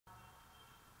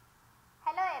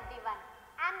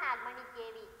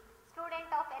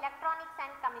Electronics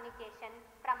and Communication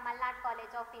from Malnad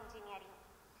College of Engineering.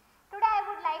 Today I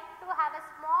would like to have a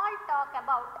small talk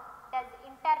about, does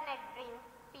internet bring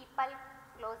people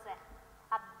closer?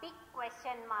 A big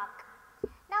question mark.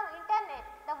 Now internet,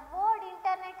 the word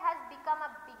internet has become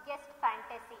a biggest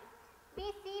fantasy. We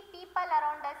see people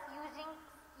around us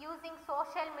using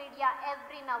social media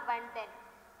every now and then.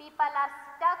 People are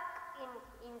stuck in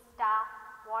Insta,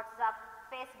 WhatsApp,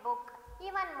 Facebook,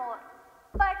 even more.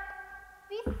 But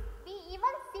we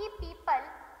even see people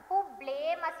who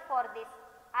blame us for this,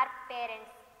 our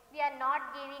parents. We are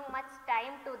not giving much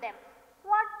time to them.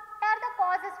 What are the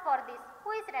causes for this?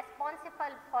 Who is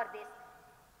responsible for this?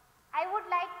 I would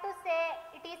like to say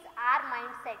it is our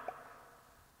mindset.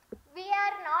 We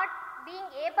are not being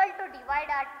able to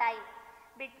divide our time,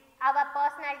 our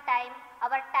personal time,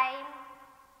 our time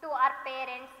to our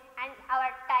parents and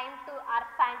our time to our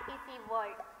fantasy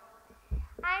world.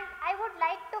 And I would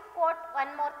like to quote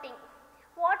one more thing.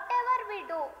 Whatever we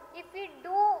do, if we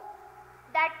do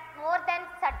that more than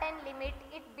certain limit,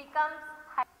 it becomes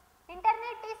high.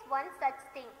 Internet is one such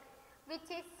thing which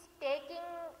is taking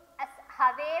us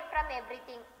away from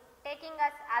everything, taking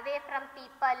us away from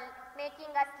people,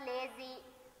 making us lazy.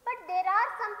 But there are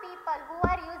some people who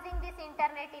are using this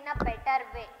internet in a better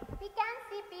way. We can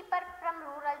see people from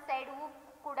rural side who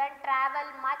couldn't travel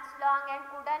much long and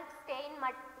couldn't stay in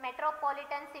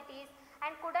metropolitan cities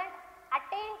and couldn't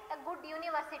attain good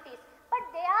universities. But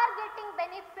they are getting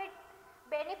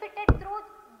benefited through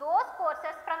those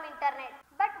courses from internet.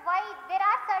 But why? There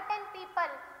are certain people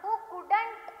who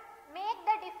couldn't make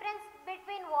the difference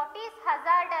between what is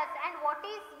hazardous and what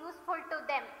is useful to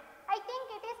them. I think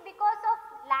it is because of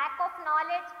lack of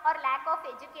knowledge or lack of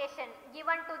education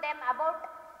given to them about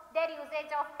their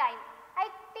usage of time. I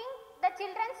think the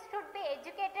children should be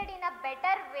educated in a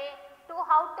better way to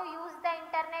how to use the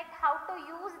internet, how to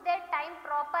use their time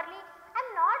properly. I am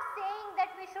not saying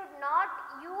that we should not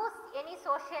use any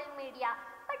social media,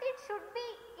 but it should be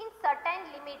in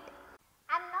certain limit.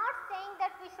 I am not saying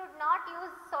that we should not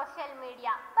use social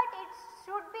media, but it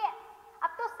should be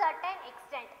up to certain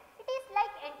extent. It is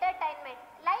like entertainment.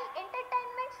 Like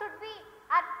entertainment should be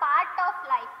a part of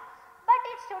life, but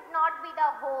it should not be the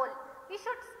whole. We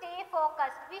should stay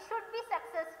focused. We should be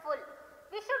successful.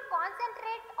 We should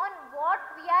concentrate on what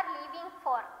we are living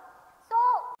for. So,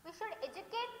 we should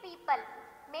educate people.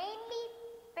 Mainly,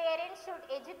 parents should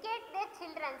educate their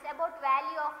children about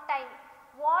value of time,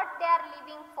 what they are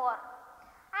living for.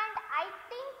 And I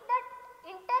think that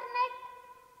internet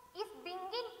is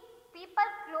bringing people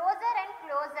closer and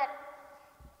closer.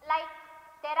 Like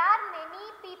there are many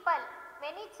people,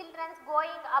 many children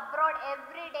going abroad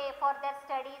every day for their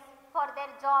studies, for their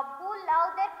job, who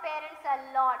love their parents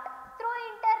a lot. Through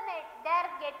internet, they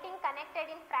are getting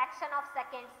connected in fraction of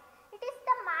seconds. It is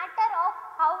the matter of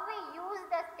how we use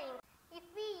the thing. If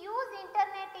we use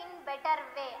internet in better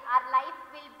way, our life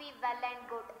will be well and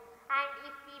good. And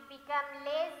if we become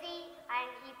lazy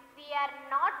and if we are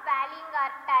not valuing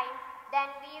our time, then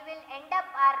we will end up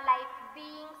our life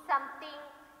being something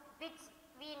which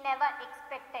we never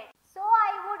expected. So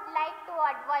I would like to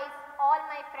advise all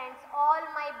my friends, all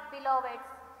my beloveds,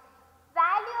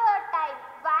 value your time,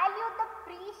 value the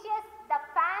precious, the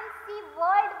fancy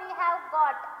world we have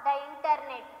got, the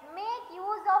internet. Make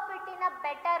use of it in a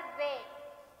better way.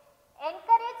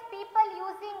 Encourage people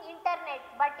using internet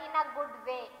but in a good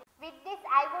way. With this,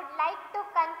 I would like to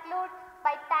conclude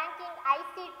by thanking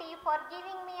ICT for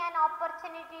giving me an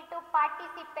opportunity to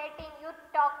participate in Youth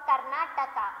Talk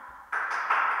Karnataka.